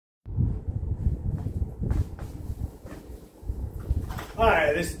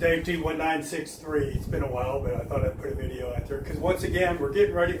Hi, this is Dave T1963. It's been a while, but I thought I'd put a video out there because once again, we're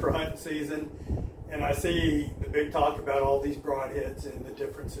getting ready for hunting season, and I see the big talk about all these broadheads and the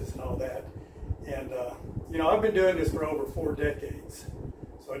differences and all that. And, you know, I've been doing this for over 4 decades,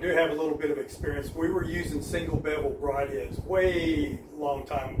 so I do have a little bit of experience. We were using single bevel broadheads way long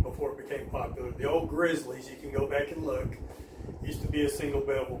time before it became popular. The old Grizzlies, you can go back and look, used to be a single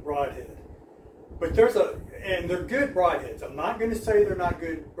bevel broadhead. But and they're good broadheads. I'm not going to say they're not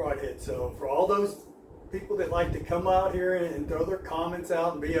good broadheads. So for all those people that like to come out here and throw their comments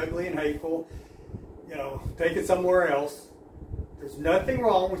out and be ugly and hateful, you know, take it somewhere else. There's nothing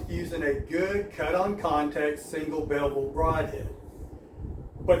wrong with using a good cut-on contact single bevel broadhead.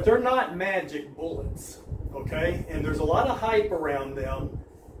 But they're not magic bullets, okay? And there's a lot of hype around them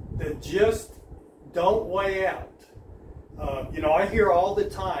that just don't weigh out. You know, I hear all the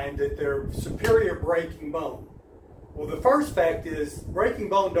time that they're superior breaking bone. Well, the first fact is breaking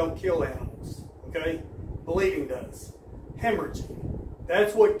bone don't kill animals, okay? Bleeding does. Hemorrhaging,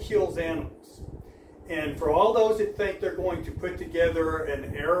 that's what kills animals. And for all those that think they're going to put together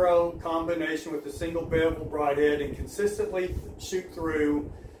an arrow combination with a single bevel broadhead and consistently shoot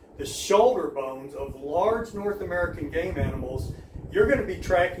through the shoulder bones of large North American game animals, you're going to be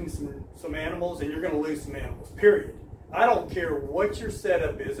tracking some animals and you're going to lose some animals, period. I don't care what your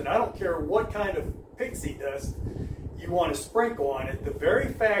setup is, and I don't care what kind of pixie dust you want to sprinkle on it. The very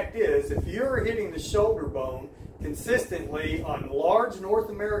fact is, if you're hitting the shoulder bone consistently on large North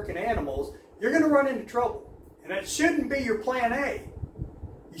American animals, you're going to run into trouble. And that shouldn't be your plan A.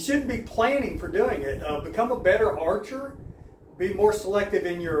 You shouldn't be planning for doing it. Become a better archer, be more selective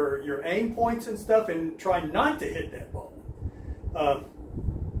in your aim points and stuff, and try not to hit that bone.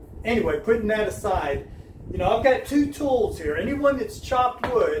 Anyway, putting that aside, you know, I've got 2 tools here. Anyone that's chopped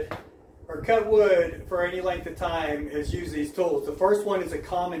wood or cut wood for any length of time has used these tools. The first one is a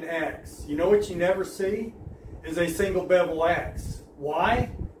common axe. You know what you never see is a single bevel axe.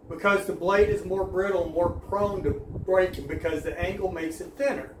 Why? Because the blade is more brittle, more prone to breaking because the angle makes it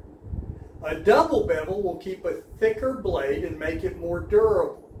thinner. A double bevel will keep a thicker blade and make it more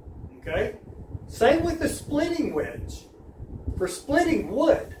durable. Okay? Same with the splitting wedge. For splitting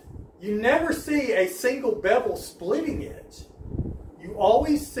wood, you never see a single bevel splitting edge. You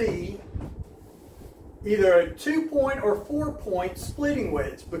always see either a 2-point or 4-point splitting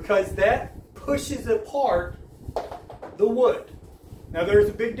wedge because that pushes apart the wood. Now there's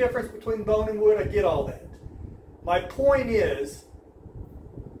a big difference between bone and wood, I get all that. My point is,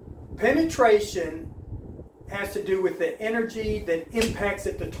 penetration has to do with the energy that impacts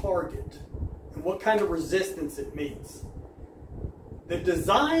at the target and what kind of resistance it meets. The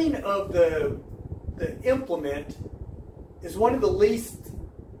design of the implement is one of the least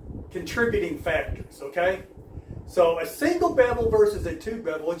contributing factors, okay? So a single bevel versus a 2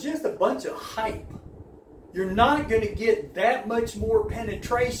 bevel is just a bunch of hype. You're not going to get that much more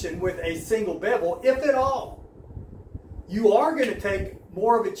penetration with a single bevel, if at all. You are going to take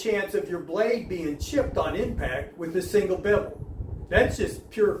more of a chance of your blade being chipped on impact with a single bevel. That's just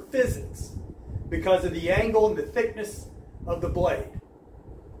pure physics because of the angle and the thickness of the blade.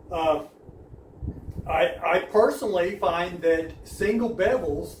 I personally find that single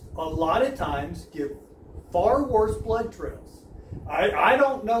bevels a lot of times give far worse blood trails. I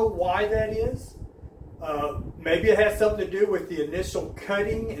don't know why that is. Maybe it has something to do with the initial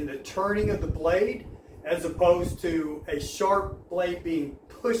cutting and the turning of the blade as opposed to a sharp blade being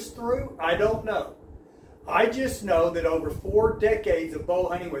pushed through. I don't know. I just know that over 4 decades of bow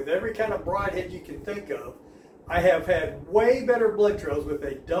hunting with every kind of broadhead you can think of, I have had way better blood trails with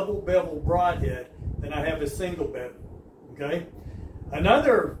a double bevel broadhead than I have a single bevel, okay?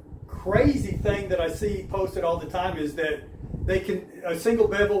 Another crazy thing that I see posted all the time is that a single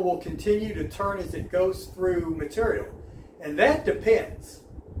bevel will continue to turn as it goes through material. And that depends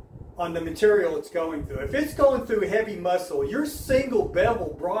on the material it's going through. If it's going through heavy muscle, your single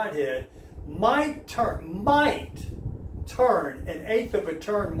bevel broadhead might turn 1/8 of a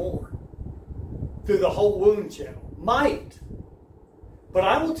turn more through the whole wound channel. Might. But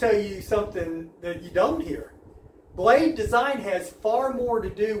I will tell you something that you don't hear. Blade design has far more to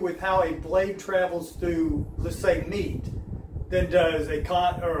do with how a blade travels through, let's say, meat, than does a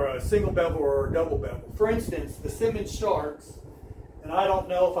single bevel or a double bevel. For instance, the Simmons Sharks, and I don't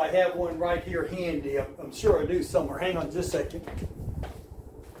know if I have one right here handy. I'm sure I do somewhere. Hang on just a second.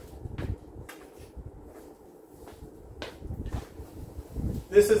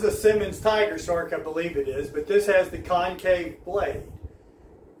 This is a Simmons Tiger Shark, I believe it is, but this has the concave blade.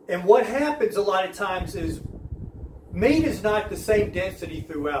 And what happens a lot of times is meat is not the same density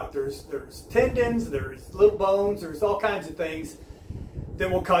throughout. There's tendons, there's little bones, there's all kinds of things. that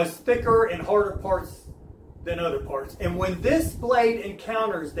will cause thicker and harder parts than other parts. And when this blade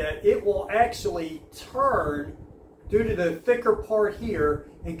encounters that, it will actually turn due to the thicker part here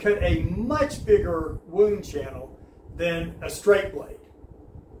and cut a much bigger wound channel than a straight blade.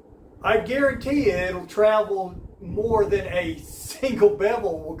 I guarantee you it'll travel more than a single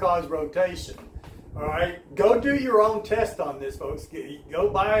bevel will cause rotation. All right, go do your own test on this, folks. Go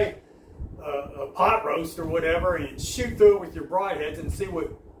buy a pot roast or whatever and shoot through it with your broadheads and see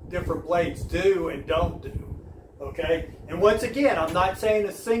what different blades do and don't do. Okay, and once again, I'm not saying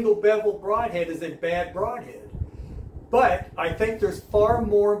a single bevel broadhead is a bad broadhead, but I think there's far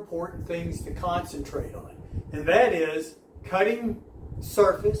more important things to concentrate on, and that is cutting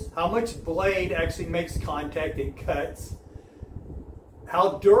surface, how much blade actually makes contact and cuts,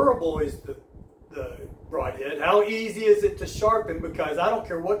 how durable is the broadhead, how easy is it to sharpen, because I don't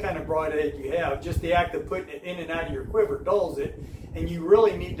care what kind of broadhead you have, just the act of putting it in and out of your quiver dulls it, and you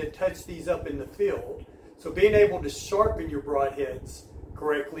really need to touch these up in the field. So being able to sharpen your broadheads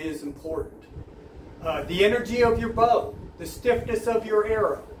correctly is important. The energy of your bow, the stiffness of your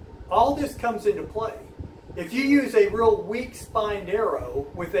arrow, all this comes into play. If you use a real weak spined arrow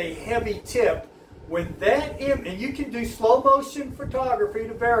with a heavy tip, when that, and you can do slow motion photography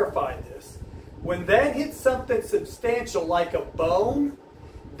to verify this, when that hits something substantial like a bone,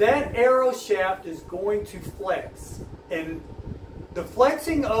 that arrow shaft is going to flex. And the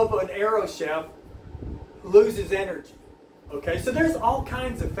flexing of an arrow shaft loses energy. Okay, so there's all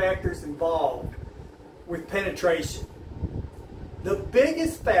kinds of factors involved with penetration. The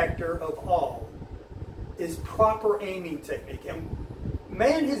biggest factor of all is proper aiming technique. And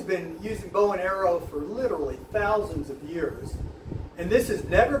man has been using bow and arrow for literally thousands of years, and this has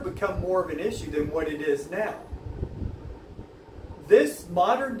never become more of an issue than what it is now. This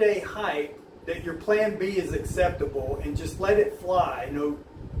modern day hype that your plan B is acceptable and just let it fly,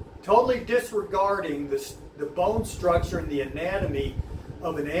 totally disregarding the bone structure and the anatomy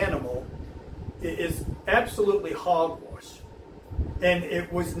of an animal, is absolutely hogwash. And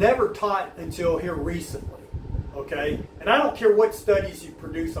it was never taught until here recently, okay? And I don't care what studies you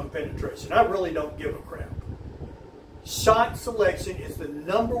produce on penetration. I really don't give a crap. Shot selection is the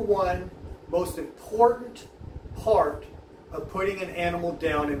 #1 most important part of putting an animal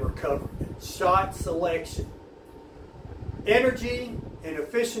down and recovering it. Shot selection. Energy and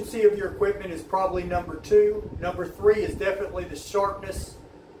efficiency of your equipment is probably #2. #3 is definitely the sharpness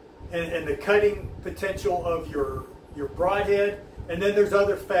and the cutting potential of your broadhead. And then there's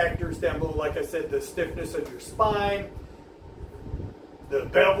other factors down below, like I said, the stiffness of your spine, the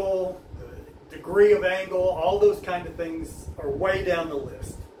bevel, the degree of angle, all those kind of things are way down the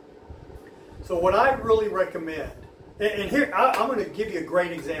list. So what I really recommend, and here, I'm going to give you a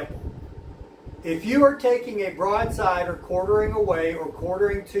great example. If you are taking a broadside or quartering away or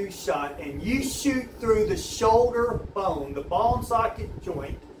quartering to shot and you shoot through the shoulder bone, the ball and socket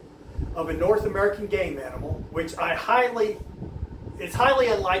joint of a North American game animal, which it's highly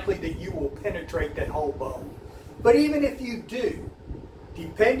unlikely that you will penetrate that whole bone. But even if you do,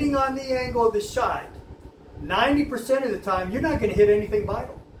 depending on the angle of the shot, 90% of the time you're not going to hit anything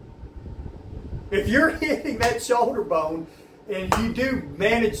vital. If you're hitting that shoulder bone and you do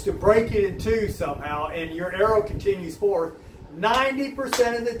manage to break it in two somehow and your arrow continues forth,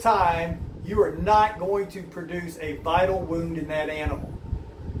 90% of the time you are not going to produce a vital wound in that animal.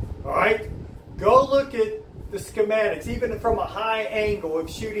 All right? Go look at the schematics, even from a high angle of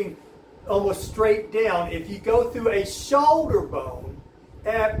shooting almost straight down. If you go through a shoulder bone,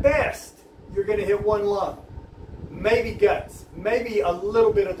 at best, you're going to hit one lung, maybe guts, maybe a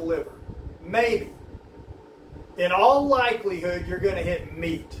little bit of the liver, maybe. In all likelihood, you're going to hit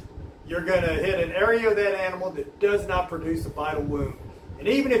meat. You're going to hit an area of that animal that does not produce a vital wound. And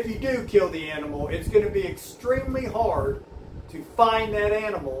even if you do kill the animal, it's going to be extremely hard to find that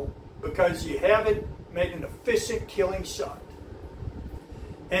animal because you haven't made an efficient killing shot.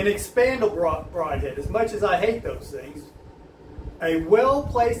 An expandable broadhead, as much as I hate those things, a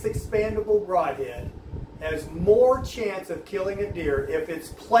well-placed expandable broadhead has more chance of killing a deer if it's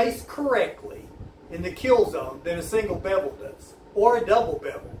placed correctly in the kill zone than a single bevel does, or a double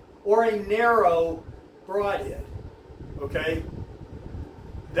bevel, or a narrow broadhead. Okay?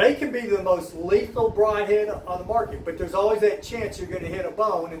 They can be the most lethal broadhead on the market, but there's always that chance you're going to hit a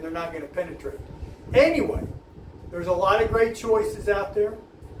bone and they're not going to penetrate. Anyway, there's a lot of great choices out there.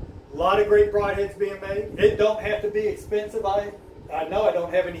 A lot of great broadheads being made. It don't have to be expensive. I know I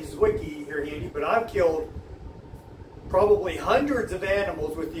don't have any Zwicky here handy, but I've killed probably hundreds of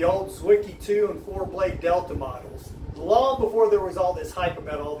animals with the old Zwicky 2 and 4 blade Delta models, long before there was all this hype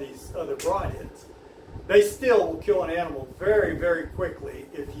about all these other broadheads. they still will kill an animal very, very quickly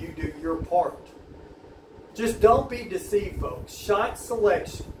if you do your part. Just don't be deceived, folks. Shot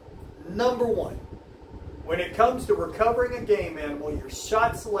selection, number one. When it comes to recovering a game animal, your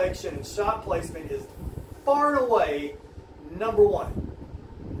shot selection and shot placement is far and away number one.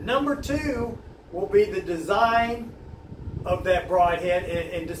 Number two will be the design of that broadhead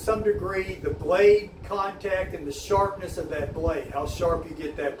and to some degree the blade contact and the sharpness of that blade, how sharp you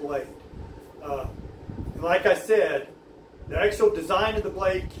get that blade. And like I said, the actual design of the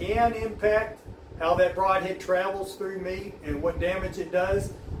blade can impact how that broadhead travels through meat and what damage it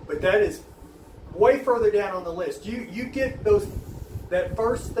does, but that is way further down on the list. You get that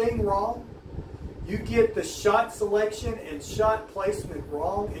first thing wrong, you get the shot selection and shot placement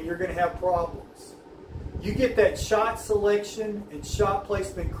wrong, and you're going to have problems. You get that shot selection and shot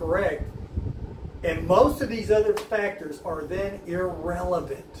placement correct, and most of these other factors are then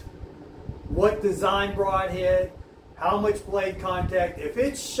irrelevant. What design broadhead, how much blade contact, if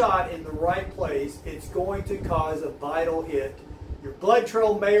it's shot in the right place, it's going to cause a vital hit. Your blood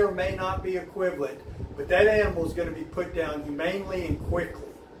trail may or may not be equivalent, but that animal is going to be put down humanely and quickly.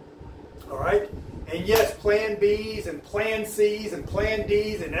 All right? And yes, Plan Bs and Plan Cs and Plan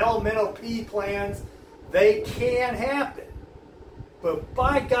Ds and elemental P plans, they can happen. But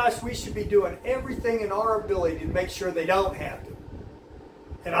by gosh, we should be doing everything in our ability to make sure they don't happen.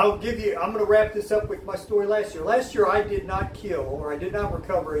 And I'm going to wrap this up with my story last year. Last year I did not kill, or I did not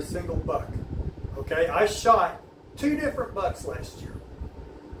recover a single buck. Okay? I shot 2 different bucks last year.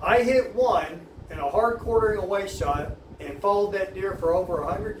 I hit one in a hard quartering away shot and followed that deer for over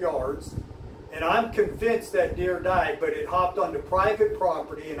 100 yards. And I'm convinced that deer died, but it hopped onto private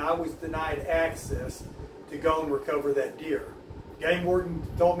property and I was denied access to go and recover that deer. Game warden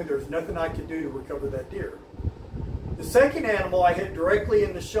told me there's nothing I could do to recover that deer. The second animal I hit directly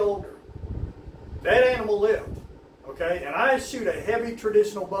in the shoulder. That animal lived, okay? And I shoot a heavy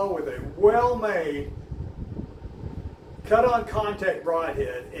traditional bow with a well-made cut-on contact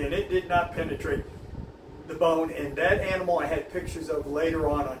broadhead, and it did not penetrate the bone. And that animal I had pictures of later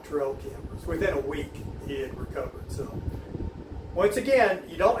on trail cameras. Within a week, he had recovered. So, once again,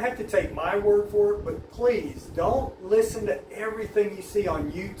 you don't have to take my word for it, but please don't listen to everything you see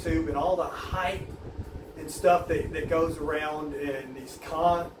on YouTube and all the hype and stuff that goes around, and these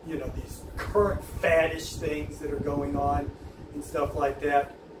these current faddish things that are going on and stuff like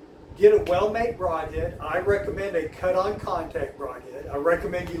that. Get a well-made broadhead. I recommend a cut-on contact broadhead. I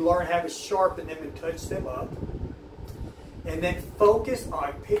recommend you learn how to sharpen them and touch them up. And then focus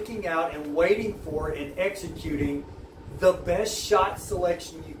on picking out and waiting for and executing the best shot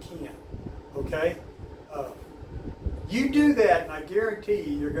selection you can. Okay? You do that, and I guarantee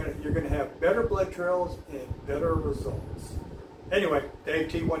you, you're gonna have better blood trails and better results. Anyway, Dave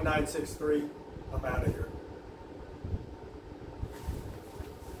T1963. I'm out of here.